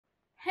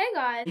Hey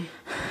guys,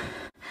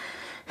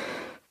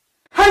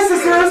 Hi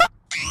sisters!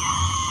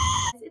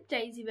 it's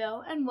Daisy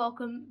Bell and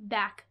welcome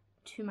back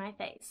to my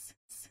face.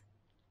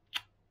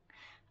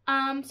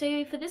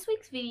 So for this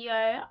week's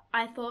video,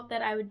 I thought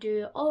that I would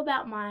do all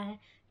about my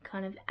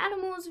kind of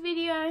animals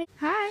video.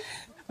 Hi!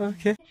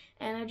 Okay.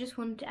 And I just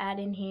wanted to add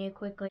in here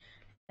quickly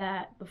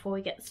that before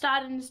we get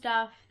started and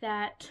stuff,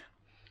 that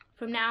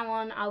from now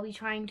on I'll be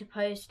trying to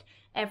post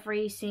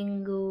every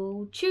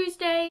single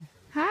Tuesday.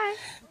 Hi!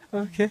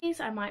 Okay.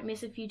 I might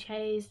miss a few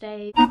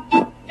Tuesdays if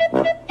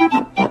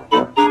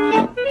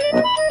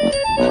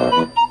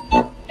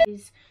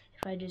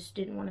I just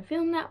didn't want to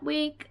film that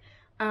week.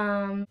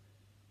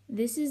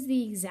 This is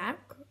the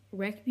exact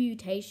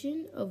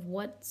reputation of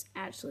what's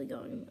actually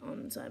going on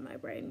inside my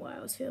brain while I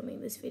was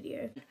filming this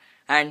video.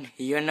 And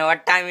you know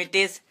what time it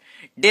is?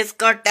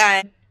 Disco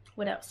time!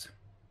 What else?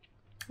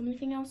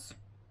 Anything else?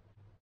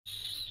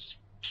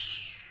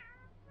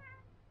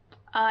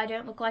 I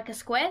don't look like a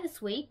square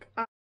this week.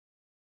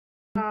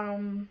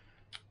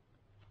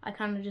 I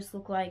kind of just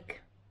look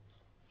like,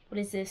 what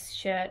is this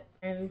shirt?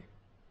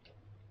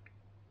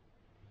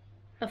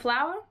 A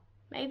flower,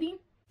 maybe?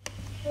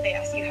 They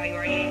ask you how you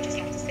are, you just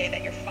have to say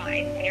that you're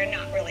fine, and you're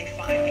not really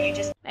fine, but you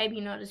just... Maybe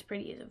not as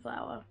pretty as a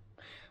flower.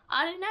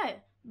 I don't know,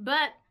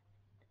 but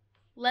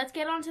let's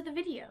get on to the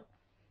video.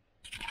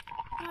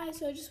 Hi,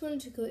 so I just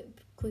wanted to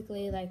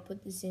quickly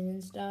put this in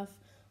and stuff.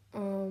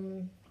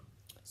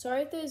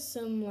 Sorry if there's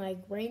some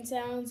rain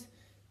sounds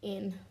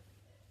in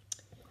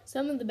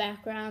some of the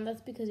background.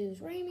 That's because it was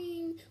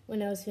raining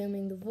when I was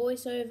filming the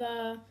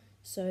voiceover,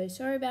 so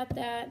sorry about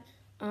that.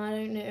 I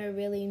don't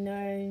really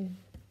know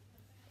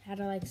how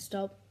to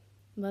stop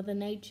Mother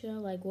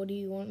Nature. What do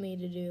you want me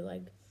to do?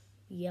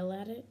 Yell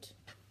at it?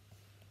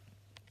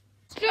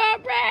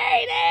 Stop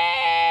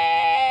raining!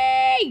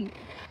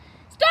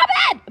 Stop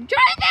it! I'm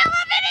trying to film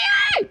a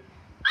video!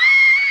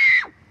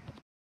 Ah!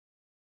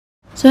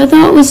 So I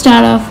thought we'd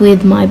start off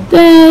with my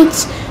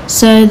birds.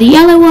 So the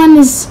yellow one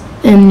is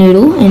a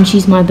Noodle, and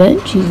she's my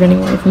bird. She's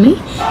running away from me.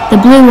 The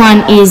blue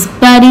one is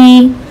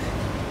Buddy,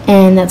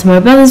 and that's my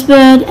brother's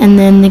bird. And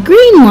then the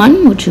green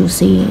one, which you'll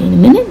see in a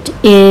minute,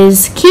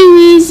 is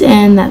Kiwis,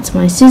 and that's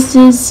my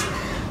sister's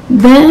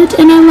bird,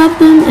 and I love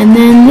them. And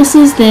then this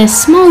is their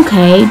small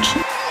cage.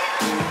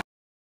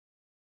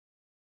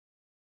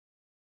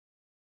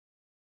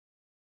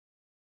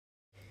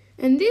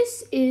 And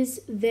this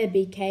is their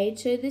big cage.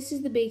 So this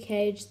is the big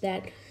cage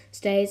that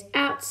stays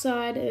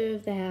outside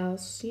of the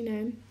house, you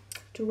know,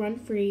 to run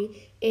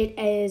free. It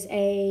is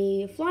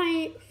a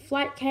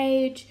flight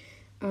cage.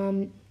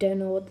 Don't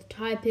know what the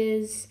type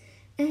is.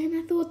 And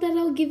I thought that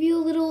I'll give you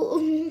a little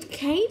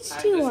cage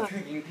tour. I'm just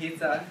drinking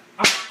pizza.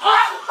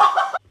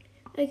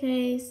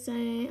 Okay, so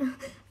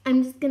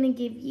I'm just gonna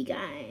give you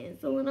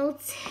guys a little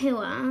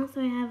tour.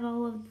 So I have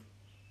all of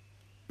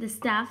the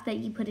stuff that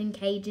you put in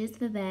cages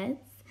for birds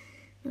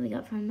that we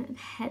got from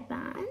Pet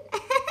Barn.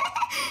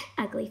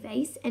 Ugly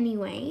face.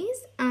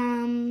 Anyways,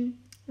 and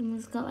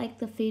it's got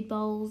the food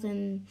bowls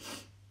and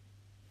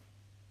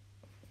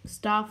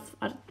stuff.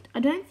 I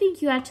don't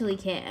think you actually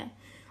care.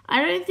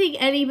 I don't think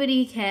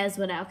anybody cares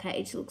what our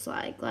cage looks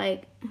like.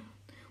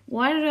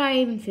 Why did I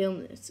even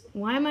film this?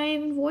 Why am I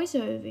even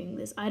voiceovering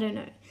this? I don't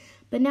know.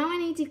 But now I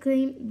need to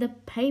clean the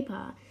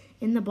paper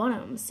in the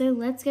bottom. So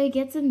let's go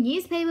get some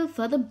newspaper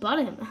for the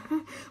bottom.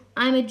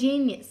 I'm a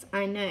genius.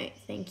 I know.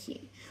 Thank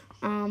you.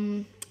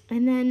 And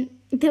then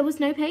there was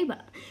no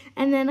paper.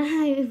 And then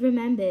I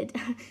remembered,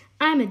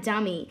 I'm a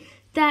dummy,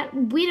 that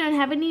we don't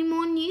have any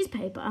more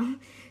newspaper.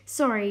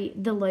 Sorry,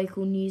 the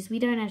local news. We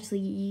don't actually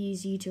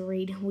use you to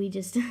read. We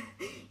just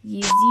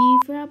use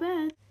you for our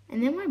birds.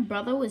 And then my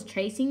brother was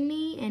chasing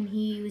me and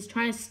he was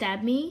trying to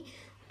stab me.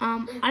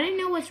 I don't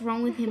know what's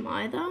wrong with him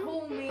either.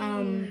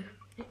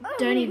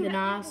 Don't even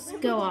ask.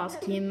 Go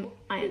ask him.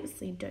 I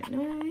honestly don't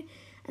know.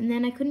 And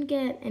then I couldn't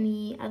get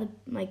any other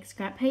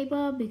scrap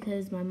paper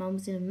because my mum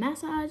was in a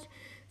massage.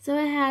 So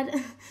I had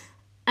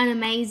an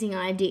amazing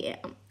idea.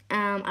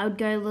 I would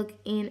go look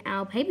in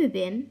our paper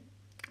bin,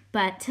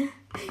 but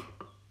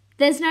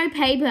there's no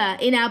paper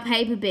in our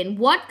paper bin.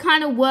 What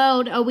kind of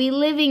world are we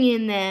living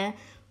in there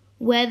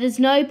where there's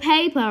no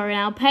paper in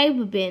our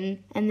paper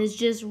bin and there's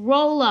just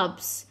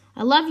roll-ups?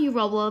 I love you,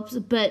 roll-ups,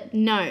 but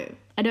no,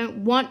 I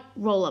don't want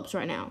roll-ups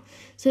right now.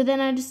 So then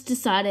I just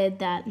decided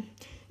that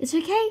it's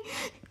okay.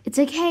 It's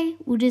okay.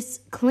 We'll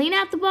just clean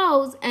out the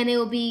bowls and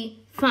it'll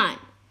be fine.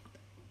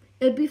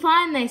 It'll be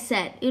fine, they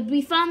said. It'll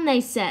be fun,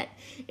 they said.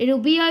 It'll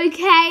be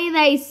okay,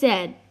 they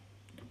said.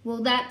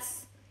 Well,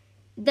 that's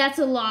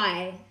a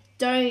lie.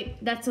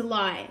 That's a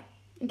lie.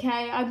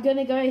 Okay, I'm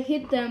gonna go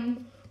hit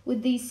them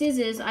with these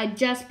scissors I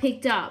just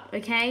picked up,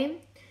 okay?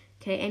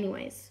 Okay,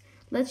 anyways.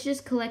 Let's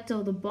just collect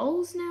all the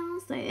bowls now.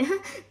 So,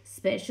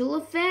 special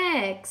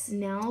effects.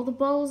 Now all the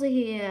bowls are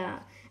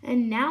here.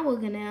 And now we're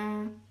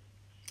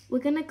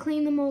gonna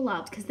clean them all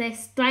up because they're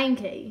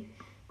stanky.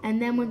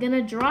 and then we're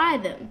gonna dry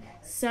them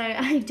so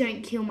I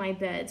don't kill my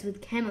birds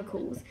with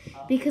chemicals,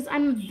 because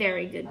I'm a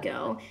very good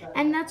girl,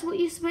 and that's what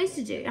you're supposed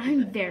to do.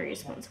 I'm very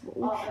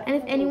responsible, and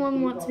if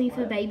anyone wants me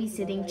for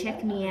babysitting,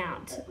 check me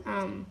out,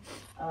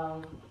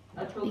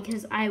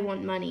 because I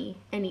want money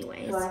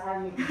anyways.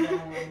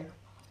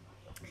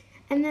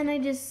 And then I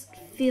just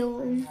fill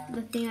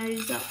the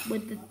thingos up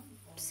with the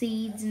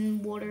seeds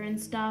and water and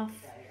stuff.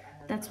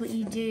 That's what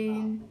you do.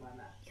 You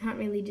can't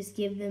really just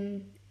give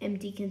them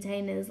empty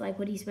containers. Like,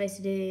 what are you supposed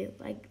to do?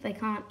 Like, they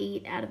can't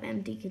eat out of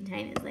empty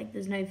containers. Like,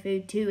 there's no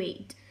food to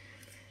eat.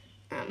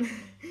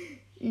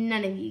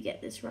 None of you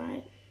get this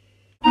right.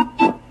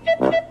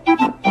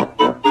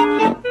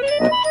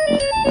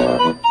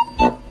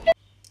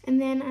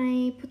 And then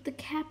I put the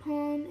cap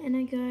on and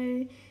I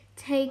go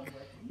take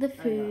the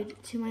food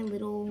to my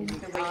little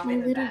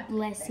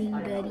blessing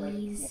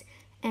buddies,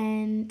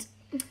 and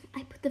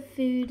I put the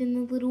food in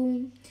the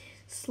little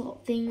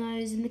slot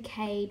thingos in the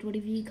cage,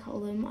 whatever you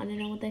call them. I don't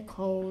know what they're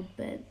called,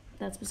 but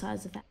that's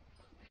besides the fact.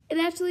 It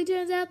actually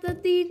turns out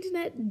that the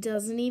internet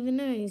doesn't even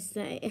know,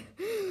 so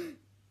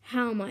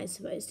how am I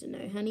supposed to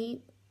know,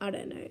 honey? I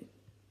don't know.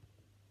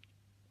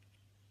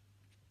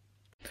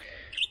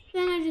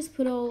 Then I just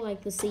put all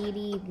like the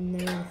CD and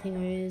the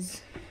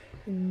thingos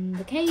in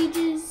the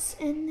cages,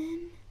 and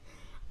then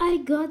I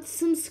got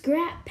some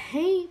scrap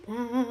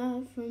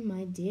paper from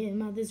my dear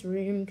mother's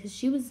room because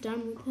she was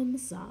done with her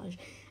massage,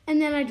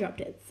 and then I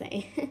dropped it,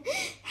 say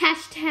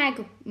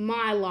hashtag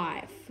my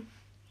life.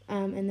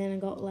 And then I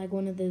got like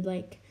one of the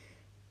like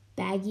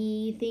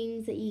baggy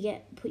things that you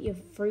get put your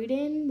fruit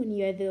in when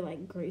you go to the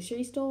like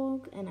grocery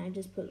store, and I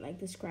just put like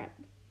the scrap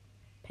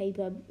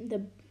paper,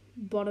 the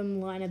bottom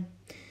line of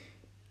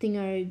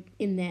thingo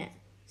in there.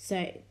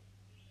 So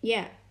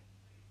yeah,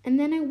 and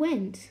then I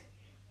went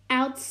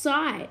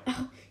outside.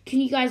 Oh,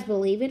 can you guys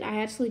believe it?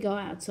 I actually go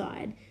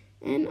outside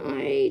and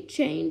I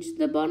changed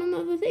the bottom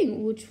of the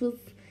thing, which was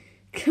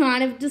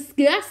kind of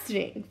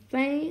disgusting.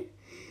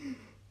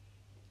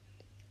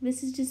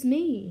 This is just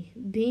me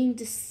being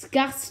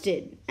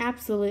disgusted,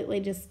 absolutely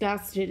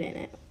disgusted in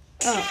it.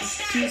 Oh,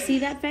 do you see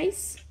that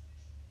face?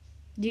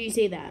 Do you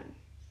see that?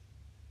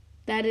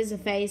 That is a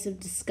face of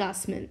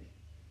disgustment.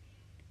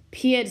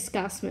 Pure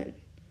disgustment.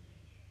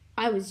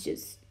 I was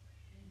just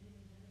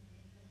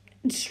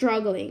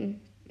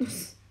struggling.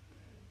 This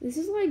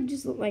is like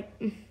just like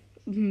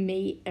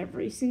me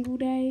every single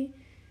day.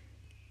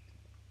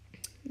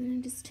 And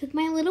I just took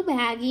my little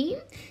baggie,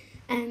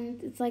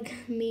 and it's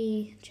like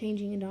me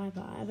changing a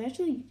diaper. I've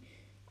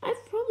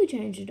probably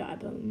changed a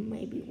diaper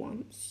maybe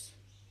once.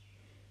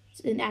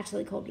 It's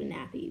actually called a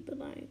nappy, but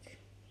like,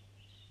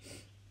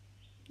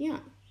 yeah.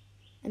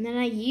 And then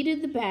I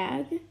yeeted the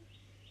bag,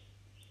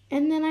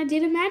 and then I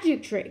did a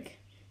magic trick.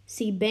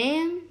 See,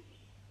 bam,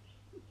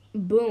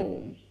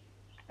 boom.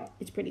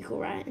 It's pretty cool,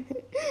 right?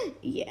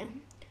 Yeah.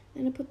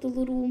 Then I put the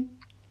little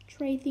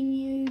tray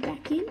thingy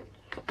back in.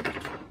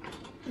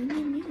 And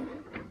then, yeah.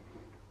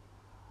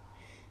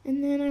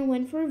 And then I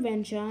went for a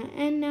venture,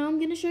 and now I'm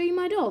going to show you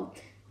my dog.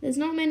 There's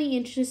not many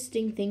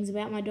interesting things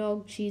about my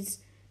dog. She's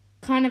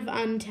kind of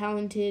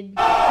untalented.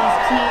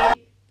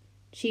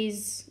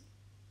 She's cute.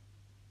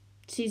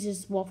 She's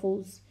just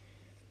Waffles.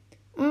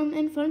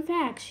 And fun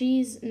fact,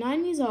 she's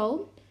 9 years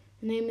old.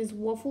 Her name is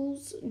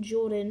Waffles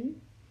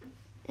Jordan.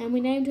 And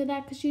we named her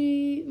that because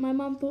my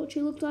mum thought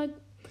she looked like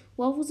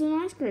waffles and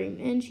ice cream.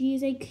 And she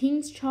is a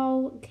King's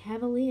Charles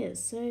Cavalier.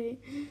 So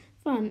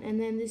fun. And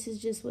then this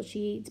is just what she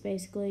eats,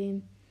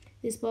 basically.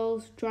 This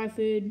bowl's dry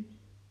food.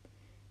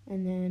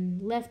 And then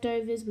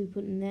leftovers we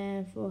put in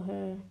there for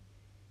her.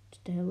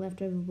 Just her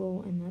leftover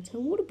bowl. And that's her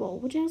water bowl,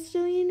 which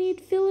actually you need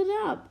to fill it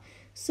up.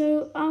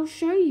 So I'll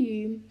show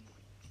you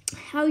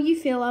how you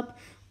fill up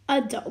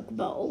a dog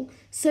bowl.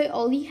 So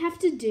all you have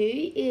to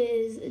do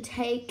is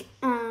take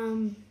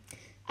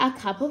a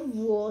cup of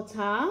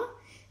water,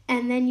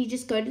 and then you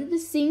just go to the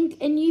sink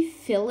and you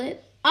fill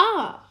it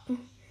up.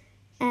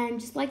 And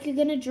just like you're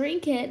gonna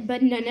drink it,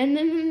 but no,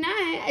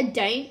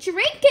 don't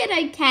drink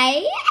it,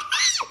 okay?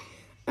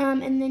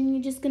 And then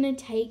you're just gonna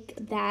take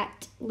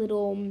that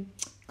little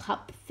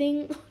cup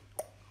thing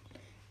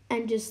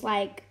and just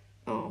like,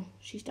 oh,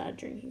 she started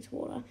drinking some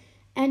water,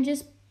 and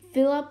just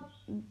fill up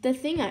the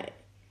thingo.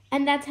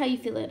 And that's how you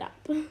fill it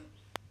up.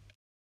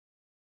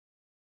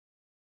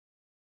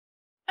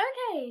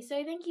 Okay,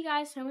 so thank you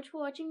guys so much for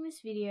watching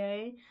this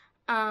video.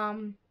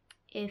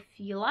 If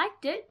you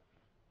liked it,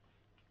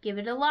 give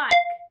it a like.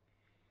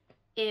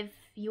 If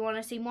you want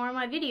to see more of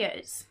my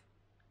videos,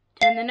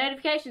 turn the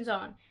notifications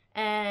on.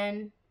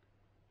 And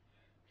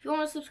if you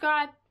want to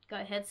subscribe, go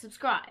ahead,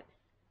 subscribe.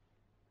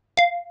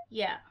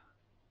 Yeah,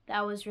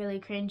 that was really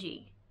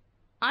cringy.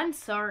 I'm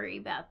sorry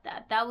about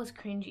that. That was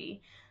cringy.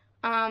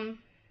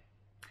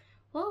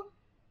 Well,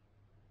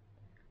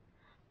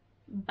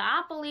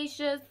 bye,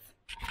 Felicia's.